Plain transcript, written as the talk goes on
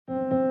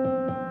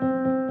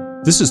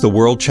This is the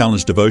World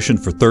Challenge devotion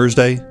for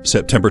Thursday,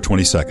 September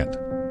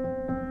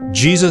 22nd.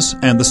 Jesus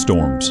and the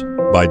Storms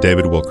by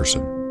David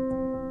Wilkerson.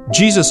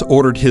 Jesus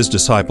ordered his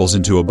disciples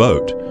into a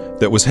boat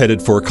that was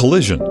headed for a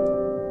collision.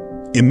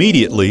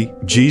 Immediately,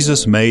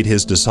 Jesus made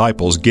his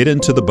disciples get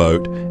into the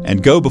boat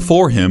and go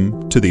before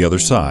him to the other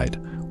side,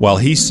 while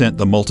he sent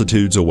the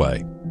multitudes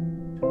away.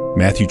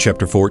 Matthew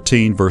chapter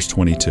 14, verse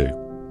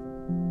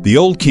 22. The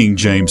Old King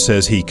James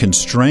says he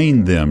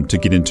constrained them to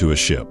get into a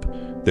ship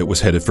that was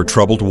headed for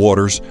troubled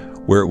waters,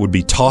 where it would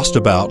be tossed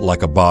about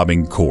like a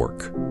bobbing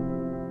cork.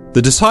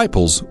 The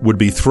disciples would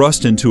be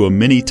thrust into a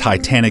mini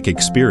Titanic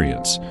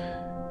experience,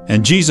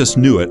 and Jesus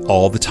knew it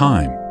all the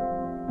time.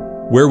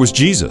 Where was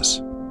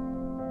Jesus?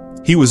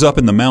 He was up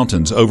in the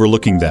mountains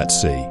overlooking that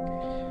sea.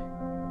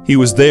 He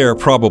was there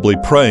probably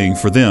praying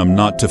for them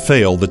not to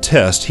fail the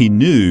test he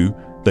knew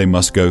they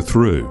must go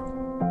through.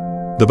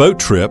 The boat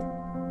trip,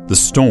 the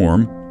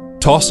storm,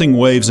 tossing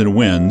waves and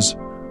winds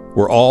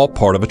were all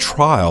part of a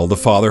trial the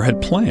Father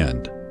had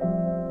planned.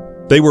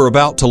 They were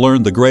about to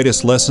learn the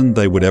greatest lesson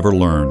they would ever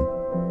learn: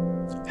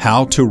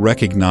 how to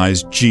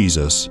recognize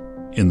Jesus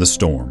in the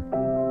storm.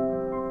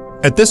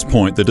 At this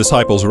point, the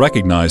disciples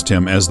recognized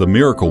him as the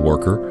miracle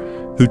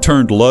worker who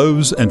turned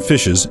loaves and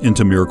fishes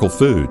into miracle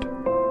food.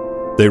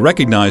 They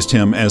recognized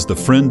him as the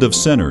friend of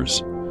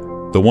sinners,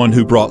 the one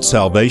who brought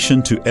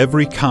salvation to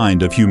every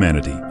kind of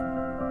humanity.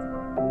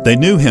 They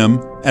knew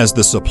him as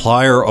the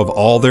supplier of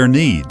all their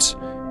needs,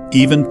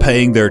 even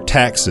paying their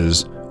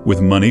taxes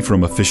with money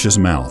from a fish's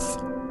mouth.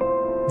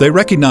 They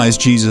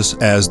recognized Jesus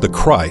as the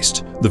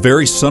Christ, the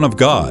very Son of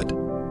God.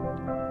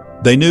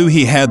 They knew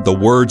he had the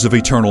words of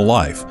eternal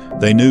life.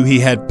 They knew he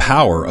had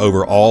power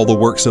over all the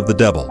works of the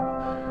devil.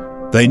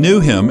 They knew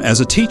him as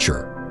a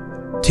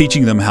teacher,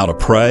 teaching them how to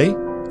pray,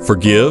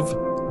 forgive,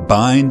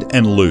 bind,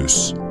 and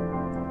loose.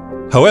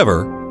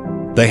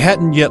 However, they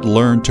hadn't yet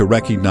learned to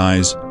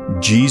recognize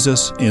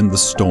Jesus in the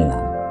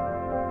storm.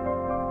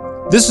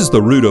 This is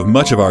the root of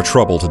much of our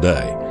trouble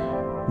today.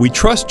 We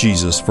trust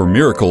Jesus for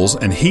miracles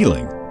and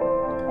healing.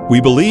 We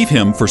believe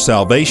him for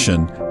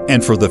salvation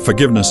and for the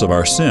forgiveness of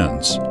our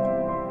sins.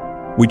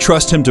 We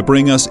trust him to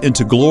bring us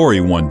into glory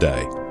one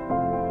day.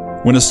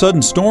 When a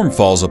sudden storm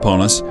falls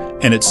upon us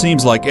and it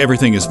seems like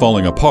everything is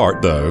falling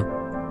apart, though,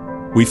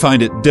 we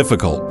find it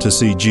difficult to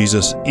see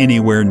Jesus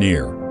anywhere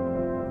near.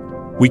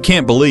 We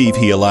can't believe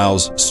he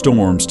allows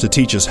storms to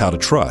teach us how to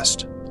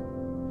trust.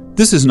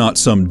 This is not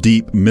some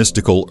deep,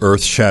 mystical,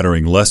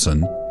 earth-shattering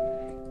lesson.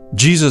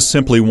 Jesus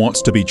simply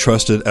wants to be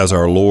trusted as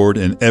our Lord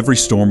in every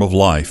storm of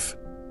life.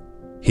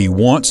 He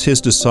wants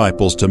his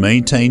disciples to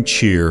maintain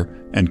cheer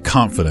and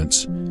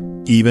confidence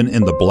even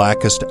in the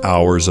blackest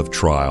hours of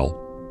trial.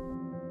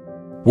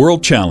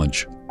 World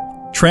Challenge: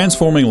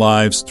 Transforming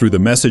Lives Through the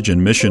Message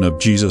and Mission of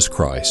Jesus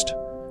Christ.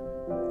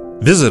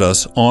 Visit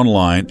us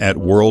online at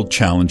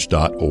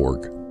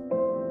worldchallenge.org.